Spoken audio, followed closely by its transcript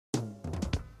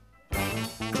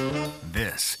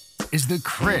This is the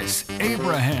Chris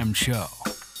Abraham Show.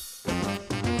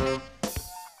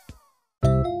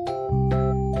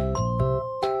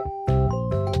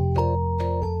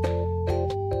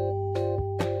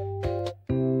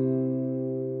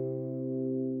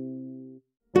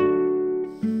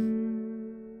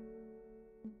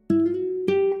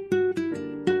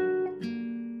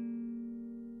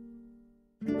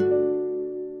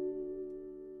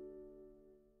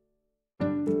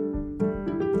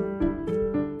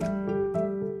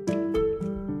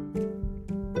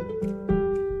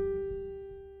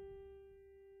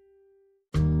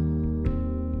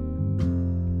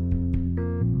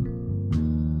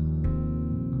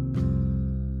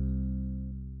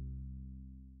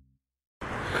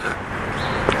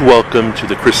 Welcome to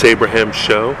the Chris Abraham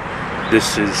Show.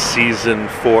 This is Season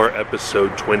 4,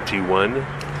 Episode 21.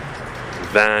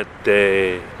 21.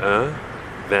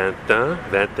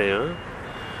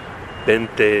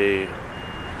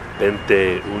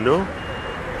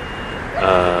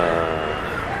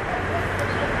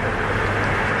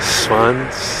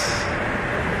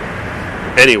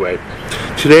 Anyway,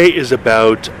 today is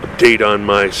about update on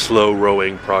my slow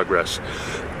rowing progress.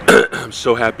 I'm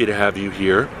so happy to have you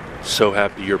here. So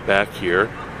happy you're back here.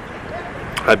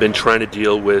 I've been trying to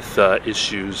deal with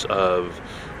issues of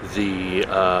the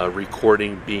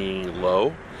recording being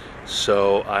low,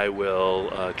 so I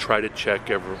will try to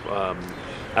check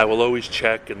I will always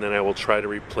check, and then I will try to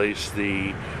replace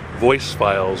the voice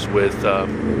files with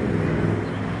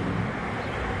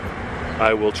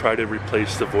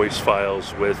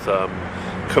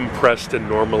compressed and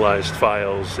normalized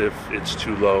files if it's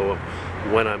too low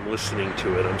when I'm listening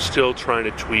to it. I'm still trying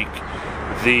to tweak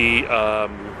the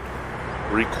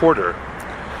recorder.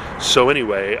 So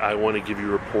anyway, I want to give you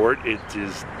a report.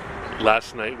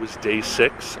 Last night was day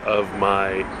 6 of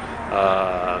my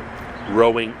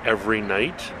rowing every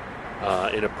night.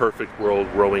 In a perfect world,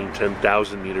 rowing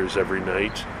 10,000 meters every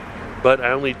night. But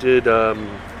I only did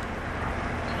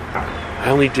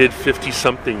 50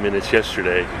 something minutes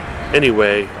yesterday.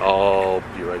 Anyway, I'll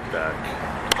be right back.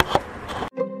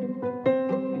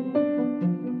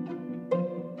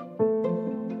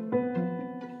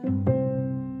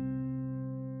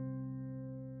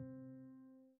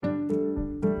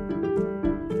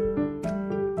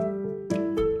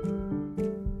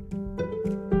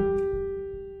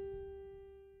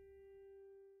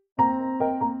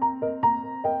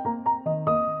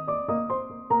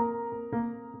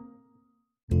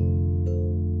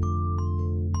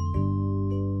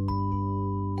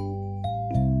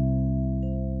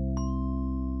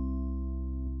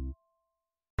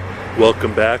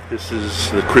 Welcome back. This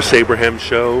is the Chris Abraham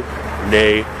Show,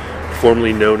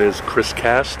 formerly known as Chris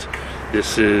Cast.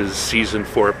 This is Season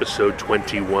 4, Episode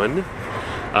 21.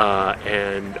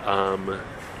 And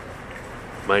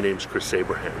my name's Chris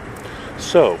Abraham.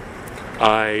 So,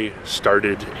 I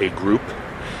started a group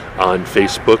on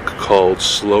Facebook called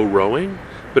Slow Rowing,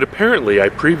 but apparently I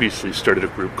previously started a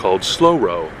group called Slow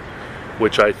Row,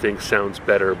 which I think sounds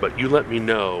better, but you let me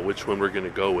know which one we're going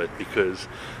to go with, because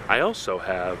I also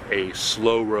have a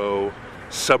slow row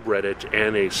subreddit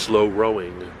and a slow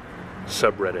rowing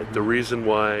subreddit. The reason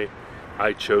why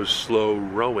I chose slow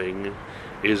rowing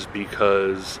is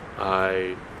because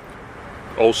I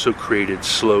also created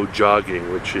slow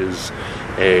jogging, which is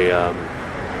a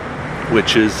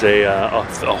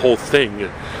whole thing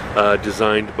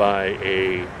designed by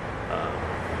a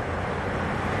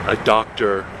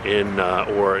doctor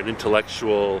or an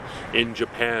intellectual in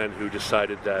Japan who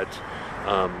decided that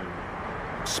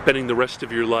spending the rest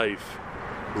of your life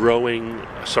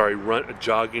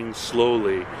jogging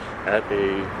slowly at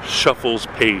a shuffle's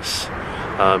pace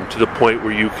to the point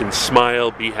where you can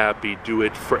smile, be happy, do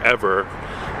it forever,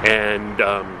 and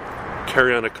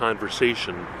carry on a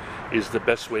conversation is the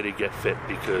best way to get fit,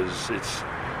 because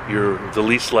you're the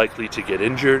least likely to get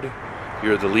injured,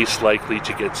 you're the least likely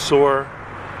to get sore,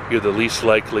 you're the least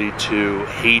likely to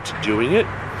hate doing it,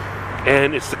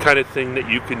 and it's the kind of thing that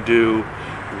you can do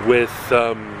with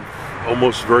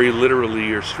almost very literally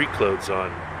your street clothes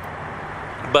on.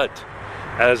 But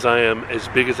as I am as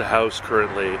big as a house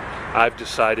currently, I've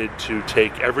decided to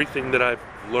take everything that I've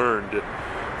learned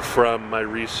from my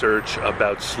research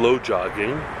about slow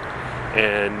jogging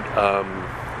and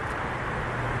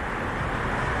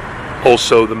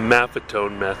also the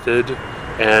Maffetone method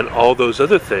and all those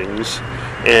other things,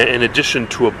 and in addition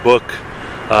to a book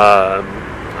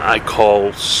I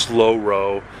call Slow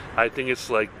Row. I think it's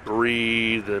like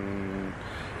Breathe, and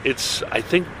it's, I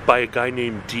think, by a guy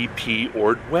named D.P.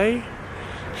 Ordway.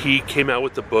 He came out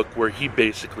with a book where he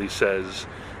basically says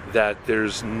that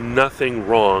there's nothing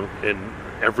wrong and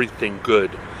everything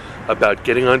good about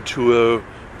getting onto a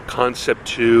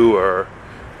Concept2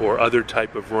 or other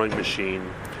type of rowing machine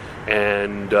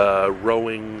and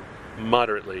rowing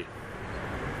moderately.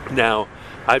 Now,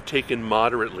 I've taken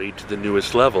moderately to the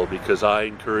newest level because I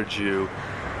encourage you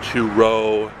to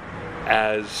row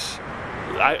as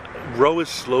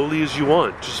slowly as you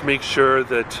want. Just make sure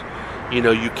that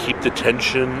you keep the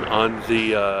tension on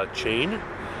the chain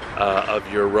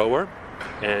of your rower,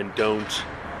 and don't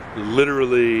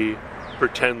literally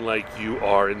pretend like you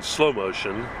are in slow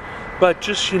motion, but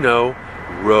just row,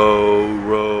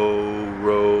 row,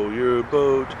 row your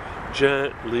boat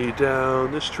gently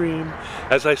down the stream.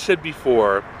 As I said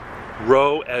before,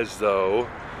 row as though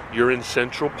you're in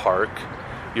Central Park,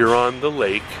 you're on the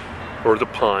lake or the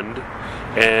pond,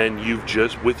 and you've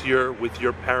just with your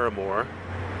paramour,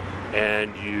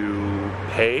 and you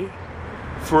pay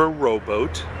for a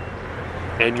rowboat,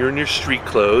 and you're in your street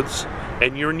clothes,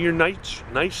 and you're in your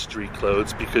nice street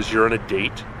clothes because you're on a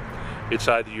date. It's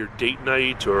either your date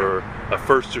night or a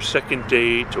first or second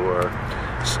date or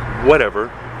whatever.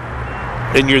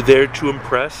 And you're there to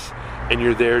impress, and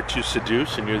you're there to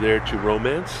seduce, and you're there to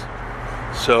romance.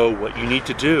 So what you need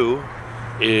to do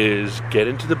is get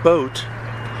into the boat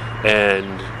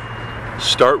and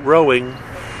start rowing.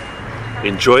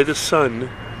 Enjoy the sun,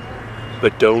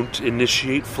 but don't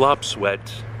initiate flop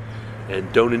sweat,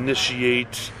 and don't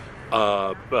initiate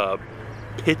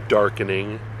pit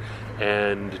darkening,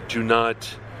 and do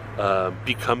not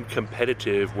become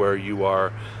competitive where you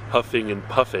are huffing and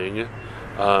puffing.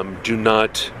 Do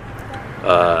not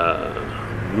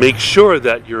make sure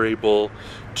that you're able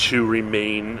to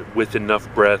remain with enough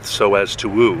breath so as to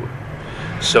woo,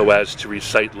 so as to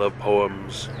recite love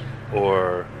poems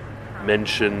or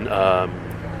mention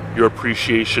your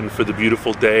appreciation for the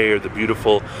beautiful day or the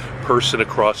beautiful person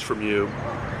across from you.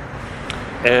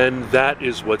 And that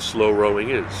is what slow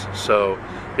rowing is. So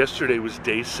yesterday was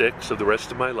day 6 of the rest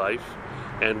of my life,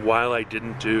 and while I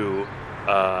didn't do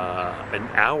an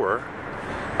hour,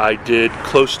 I did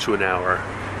close to an hour.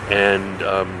 And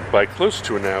by close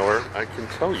to an hour, I can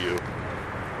tell you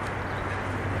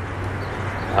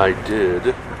I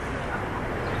did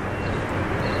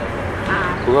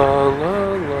la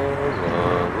la la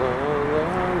la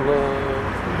la la.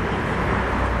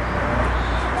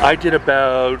 I did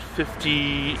about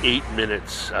 58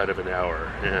 minutes out of an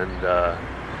hour, and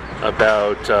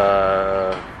about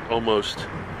almost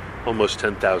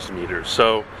 10,000 meters.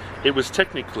 So it was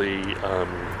technically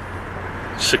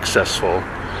successful.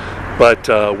 But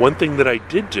one thing that I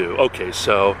did do,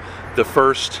 so the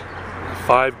first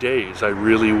 5 days I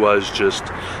really was just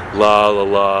la la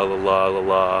la la la la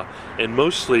la, and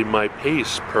mostly my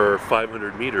pace per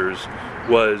 500 meters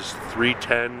was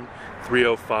 310,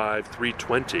 305,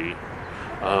 320.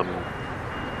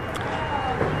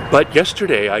 But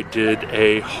yesterday I did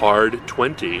a hard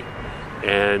 20,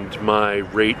 and my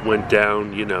rate went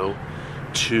down,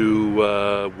 to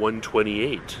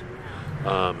 128.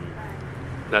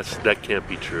 That can't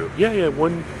be true. Yeah,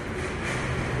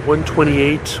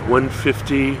 128,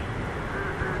 150,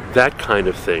 that kind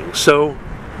of thing. So,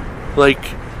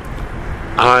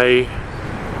 I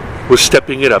was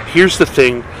stepping it up. Here's the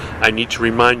thing I need to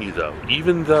remind you, though.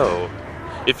 Even though,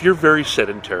 if you're very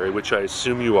sedentary, which I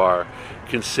assume you are,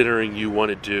 considering you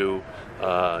want to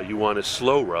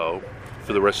slow row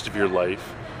for the rest of your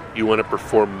life, you want to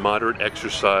perform moderate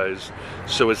exercise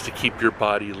so as to keep your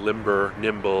body limber,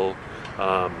 nimble,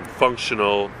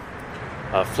 functional,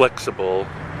 flexible,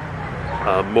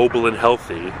 mobile and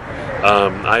healthy.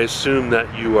 I assume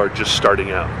that you are just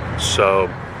starting out. So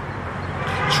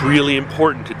it's really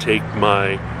important to take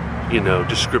my,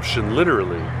 description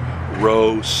literally.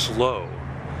 Row slow.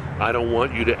 I don't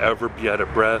want you to ever be out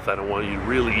of breath. I don't want you to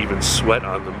really even sweat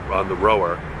on the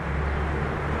rower.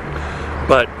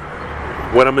 But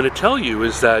what I'm going to tell you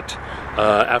is that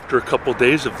after a couple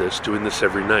days of this, doing this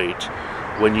every night,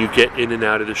 when you get in and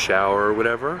out of the shower or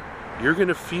whatever, you're going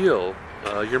to feel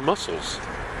your muscles.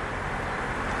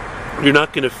 You're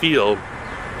not going to feel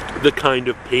the kind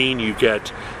of pain you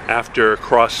get after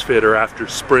CrossFit or after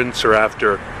sprints or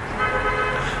after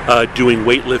doing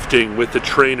weightlifting with the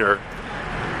trainer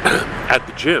at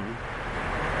the gym.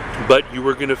 But you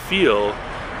are going to feel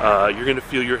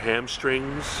your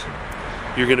hamstrings,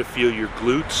 you're going to feel your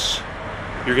glutes,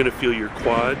 you're going to feel your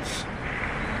quads.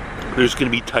 There's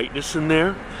going to be tightness in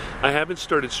there. I haven't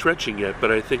started stretching yet,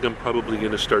 but I think I'm probably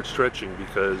going to start stretching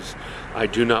because I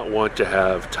do not want to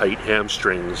have tight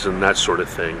hamstrings and that sort of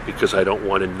thing, because I don't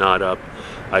want to knot up.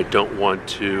 I don't want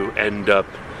to end up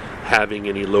having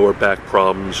any lower back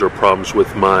problems or problems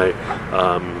with my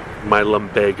my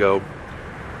lumbago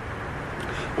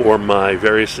or my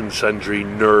various and sundry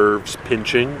nerves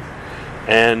pinching.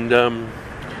 And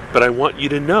but I want you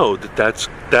to know that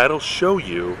that'll show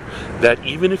you that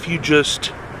even if you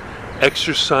just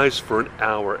exercise for an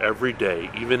hour every day,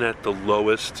 even at the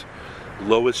lowest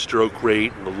stroke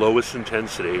rate and the lowest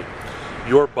intensity,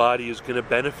 your body is going to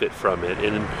benefit from it.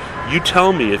 And you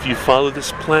tell me if you follow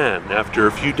this plan after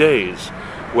a few days,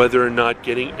 whether or not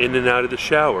getting in and out of the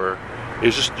shower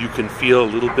is just, you can feel a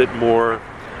little bit more,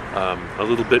 I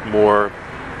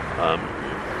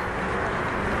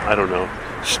don't know,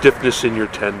 stiffness in your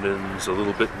tendons, a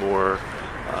little bit more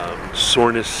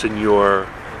soreness in your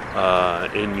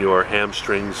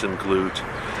hamstrings and glute,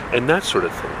 and that sort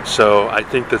of thing. So I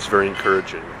think that's very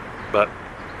encouraging. But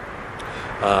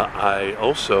I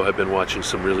also have been watching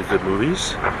some really good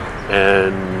movies,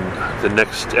 and the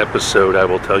next episode I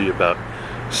will tell you about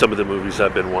some of the movies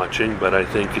I've been watching, but I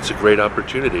think it's a great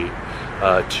opportunity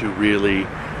to really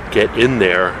get in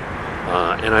there,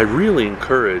 and I really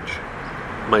encourage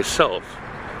myself,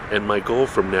 and my goal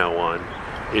from now on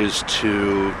is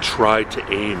to try to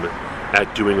aim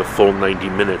at doing a full 90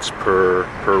 minutes per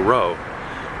row,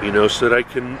 so that I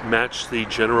can match the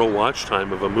general watch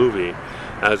time of a movie,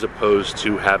 as opposed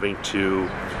to having to,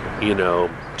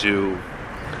 do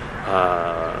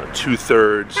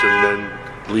 2/3 and then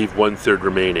leave 1/3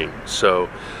 remaining. So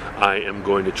I am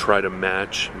going to try to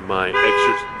match my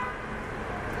exercise.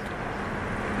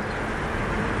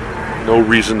 No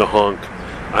reason to honk.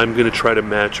 I'm going to try to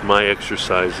match my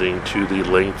exercising to the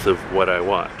length of what I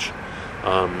watch.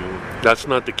 That's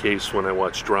not the case when I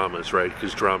watch dramas, right?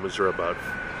 Because dramas are about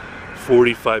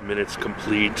 45 minutes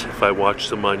complete. If I watch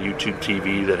them on YouTube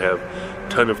TV that have a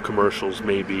ton of commercials,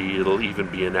 maybe it'll even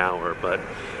be an hour. But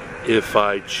if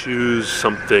I choose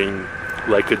something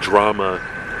like a drama,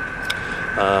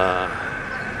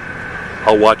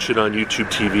 I'll watch it on YouTube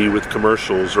TV with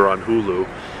commercials or on Hulu.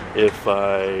 If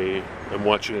I am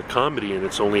watching a comedy and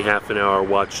it's only half an hour,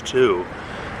 watch two.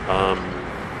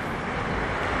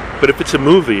 But if it's a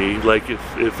movie, like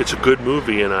if it's a good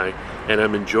movie and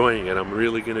I'm enjoying it, I'm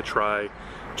really going to try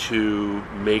to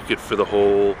make it for the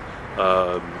whole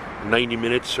 90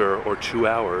 minutes or 2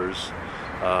 hours.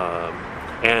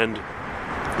 And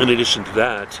in addition to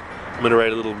that, I'm going to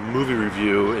write a little movie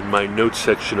review in my notes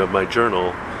section of my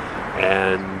journal,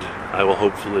 and I will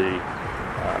hopefully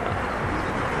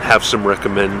have some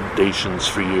recommendations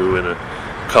for you in a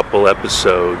couple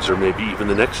episodes, or maybe even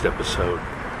the next episode.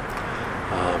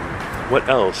 What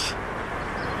else?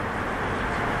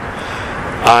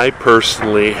 I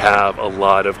personally have a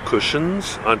lot of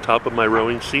cushions on top of my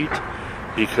rowing seat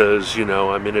because,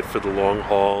 I'm in it for the long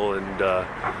haul, and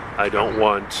I don't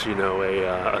want,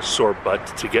 a sore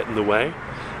butt to get in the way.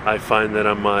 I find that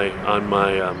on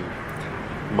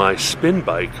my spin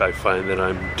bike, I find that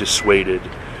I'm dissuaded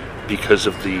because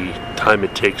of the time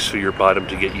it takes for your bottom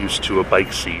to get used to a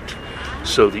bike seat.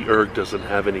 So the erg doesn't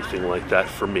have anything like that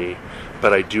for me,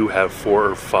 but I do have 4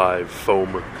 or 5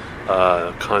 foam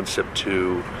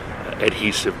Concept2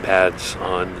 adhesive pads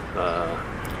on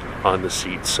the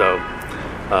seat. So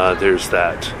there's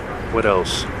that. What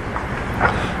else?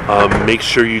 Make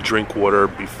sure you drink water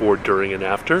before, during, and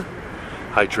after.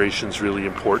 Hydration's really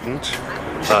important.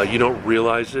 You don't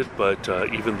realize it, but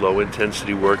even low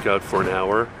intensity workout for an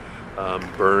hour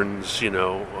burns,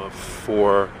 300,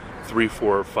 400,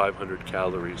 or 500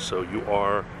 calories. So you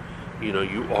are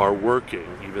working,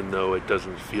 even though it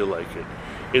doesn't feel like it.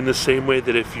 In the same way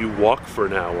that if you walk for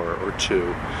an hour or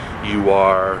two, you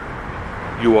are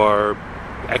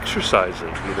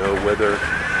exercising, no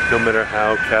matter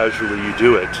how casually you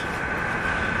do it.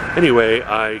 Anyway,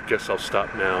 I guess I'll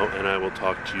stop now, and I will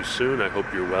talk to you soon. I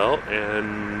hope you're well,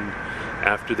 and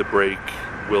after the break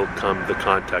will come the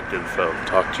contact info.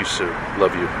 Talk to you soon.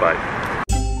 Love you. Bye.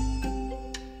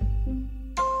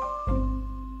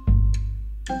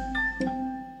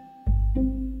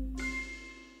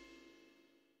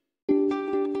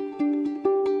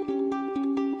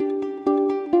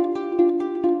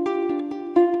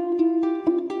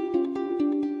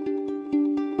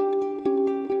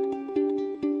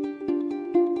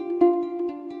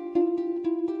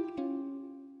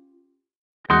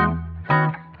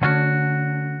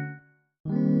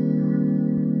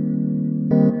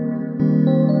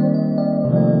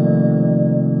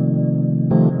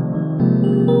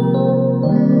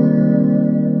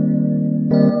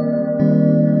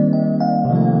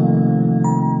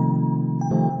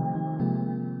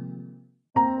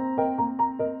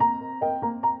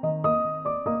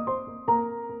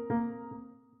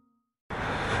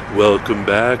 Welcome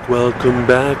back, welcome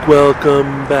back,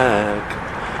 welcome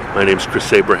back. My name's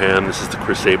Chris Abraham. This is the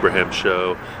Chris Abraham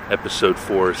Show,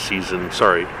 Season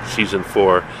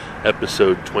 4,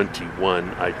 Episode 21,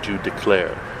 I Do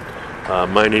Declare.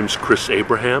 My name's Chris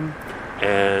Abraham,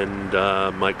 and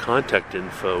my contact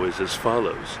info is as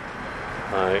follows.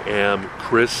 I am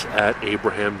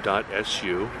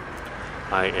chris@abraham.su.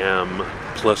 I am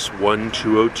 +1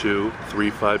 202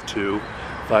 352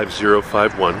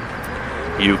 5051.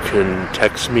 You can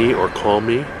text me or call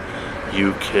me.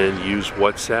 You can use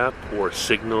WhatsApp or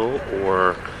Signal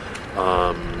or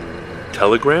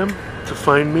Telegram to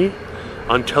find me.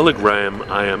 On Telegram,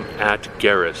 I am at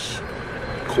Garris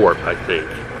Corp, I think.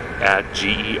 At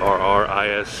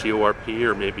GERRISCORP,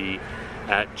 or maybe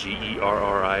at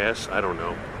GERRIS. I don't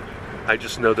know. I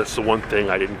just know that's the one thing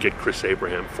I didn't get Chris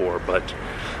Abraham for, but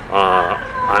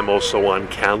I'm also on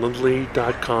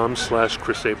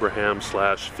Calendly.com/Chris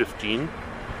Abraham/15.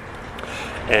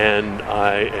 And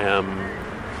I am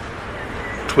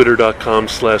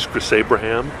Twitter.com/Chris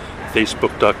Abraham,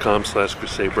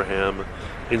 Facebook.com/Chris Abraham,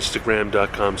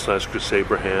 Instagram.com/Chris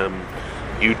Abraham,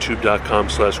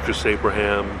 YouTube.com/Chris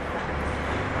Abraham.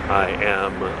 I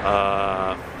am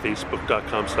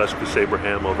Facebook.com/Chris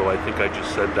Abraham, although I think I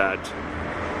just said that.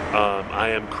 I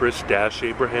am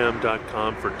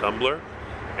Chris-Abraham.com for Tumblr,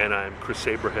 and I am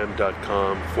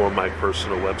ChrisAbraham.com for my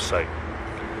personal website.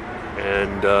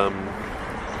 And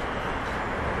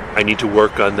I need to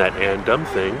work on that and dumb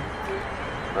thing,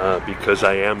 because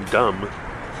I am dumb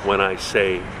when I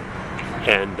say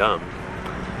and dumb.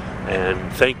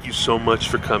 And thank you so much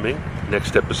for coming.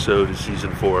 Next episode is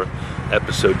season 4,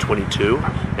 episode 22,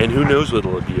 and who knows what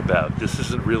it'll be about. This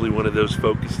isn't really one of those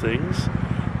focus things,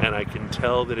 and I can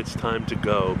tell that it's time to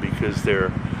go because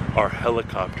there are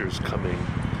helicopters coming,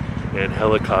 and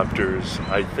helicopters,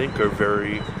 I think, are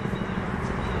very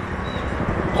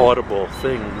audible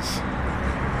things.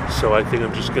 So I think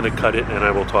I'm just going to cut it, and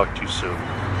I will talk to you soon.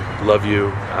 Love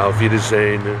you. Auf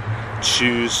Wiedersehen.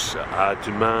 Tschüss. À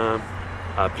demain.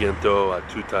 À bientôt. À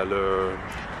tout à l'heure.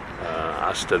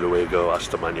 Hasta luego.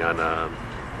 Hasta mañana.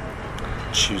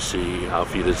 Tschüssi.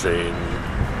 Auf Wiedersehen.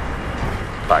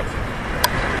 Bye.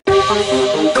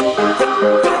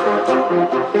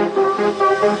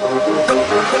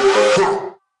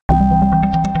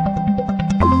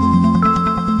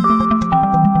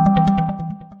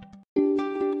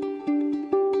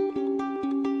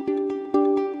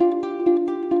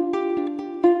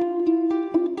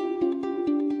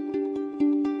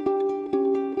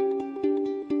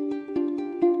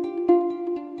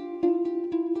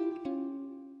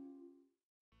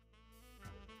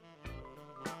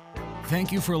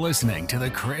 Thank you for listening to The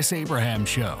Chris Abraham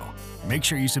Show. Make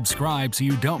sure you subscribe so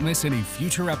you don't miss any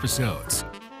future episodes.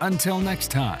 Until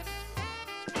next time.